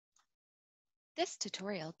This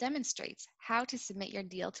tutorial demonstrates how to submit your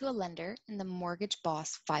deal to a lender in the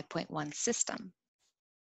MortgageBOSS 5.1 system.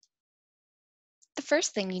 The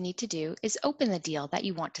first thing you need to do is open the deal that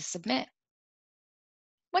you want to submit.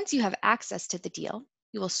 Once you have access to the deal,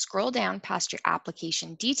 you will scroll down past your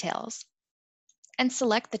application details and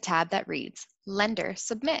select the tab that reads Lender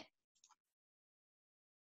Submit.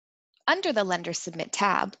 Under the Lender Submit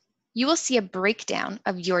tab, you will see a breakdown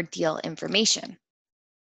of your deal information.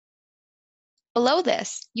 Below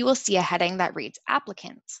this, you will see a heading that reads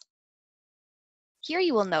Applicants. Here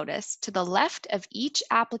you will notice to the left of each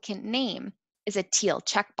applicant name is a teal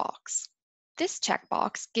checkbox. This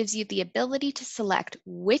checkbox gives you the ability to select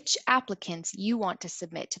which applicants you want to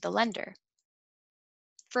submit to the lender.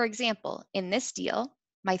 For example, in this deal,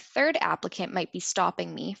 my third applicant might be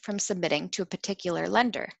stopping me from submitting to a particular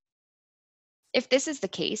lender. If this is the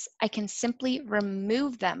case, I can simply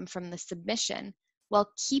remove them from the submission while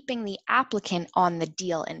keeping the applicant on the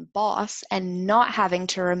deal in BOSS and not having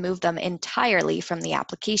to remove them entirely from the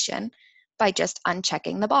application by just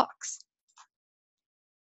unchecking the box.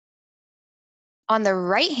 On the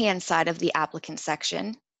right-hand side of the applicant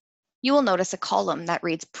section, you will notice a column that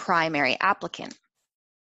reads Primary Applicant.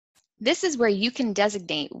 This is where you can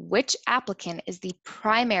designate which applicant is the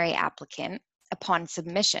primary applicant upon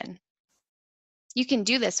submission. You can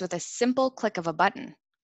do this with a simple click of a button.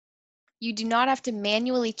 You do not have to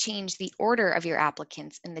manually change the order of your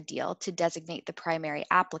applicants in the deal to designate the primary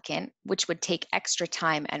applicant, which would take extra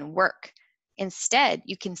time and work. Instead,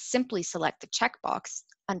 you can simply select the checkbox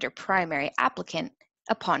under Primary Applicant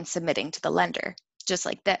upon submitting to the lender, just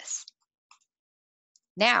like this.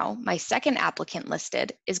 Now, my second applicant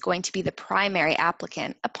listed is going to be the primary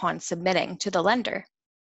applicant upon submitting to the lender.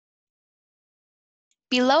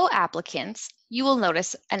 Below Applicants, you will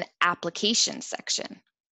notice an Application section.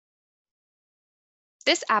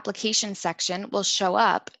 This application section will show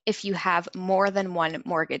up if you have more than one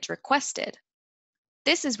mortgage requested.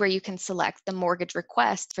 This is where you can select the mortgage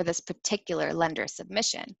request for this particular lender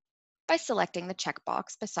submission by selecting the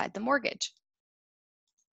checkbox beside the mortgage.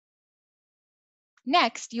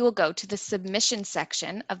 Next, you will go to the Submission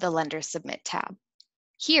section of the Lender Submit tab.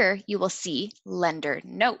 Here, you will see Lender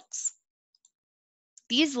Notes.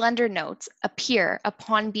 These lender notes appear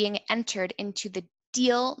upon being entered into the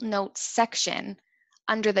Deal Notes section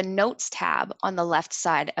under the Notes tab on the left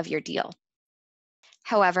side of your deal.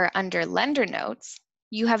 However, under Lender Notes,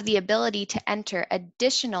 you have the ability to enter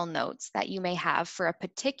additional notes that you may have for a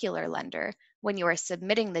particular lender when you are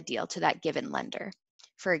submitting the deal to that given lender.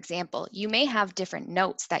 For example, you may have different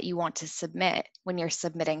notes that you want to submit when you're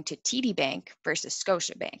submitting to TD Bank versus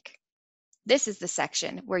Scotiabank. This is the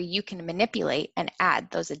section where you can manipulate and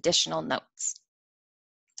add those additional notes.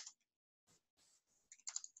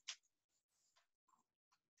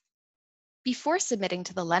 Before submitting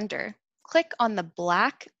to the lender, click on the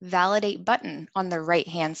black Validate button on the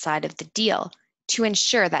right-hand side of the deal to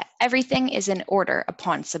ensure that everything is in order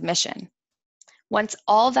upon submission. Once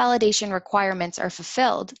all validation requirements are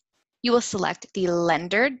fulfilled, you will select the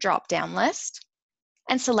Lender drop-down list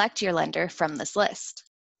and select your lender from this list.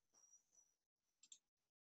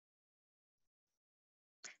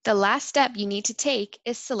 The last step you need to take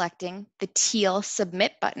is selecting the teal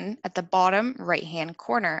Submit button at the bottom right-hand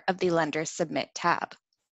corner of the Lender Submit tab.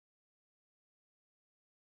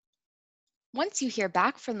 Once you hear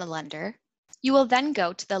back from the lender, you will then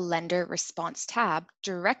go to the Lender Response tab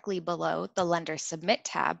directly below the Lender Submit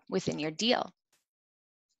tab within your deal.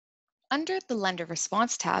 Under the Lender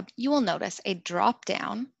Response tab, you will notice a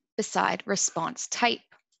drop-down beside Response Type.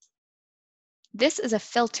 This is a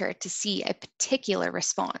filter to see a particular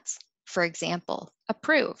response, for example,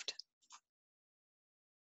 approved.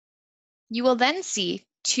 You will then see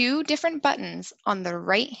two different buttons on the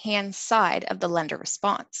right-hand side of the lender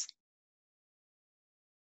response.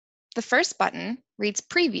 The first button reads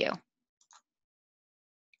Preview.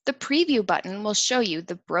 The Preview button will show you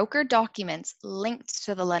the broker documents linked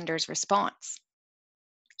to the lender's response.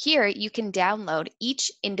 Here, you can download each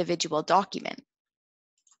individual document.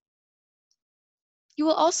 You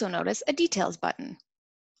will also notice a Details button.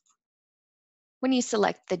 When you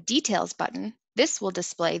select the Details button, this will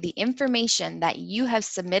display the information that you have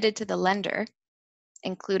submitted to the lender,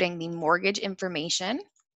 including the mortgage information.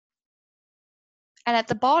 And at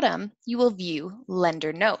the bottom, you will view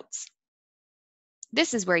Lender Notes.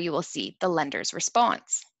 This is where you will see the lender's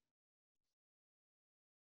response.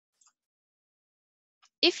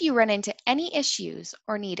 If you run into any issues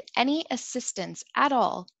or need any assistance at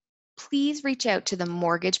all, please reach out to the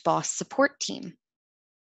MortgageBOSS support team.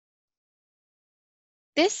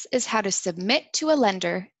 This is how to submit to a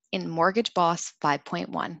lender in MortgageBOSS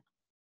 5.1.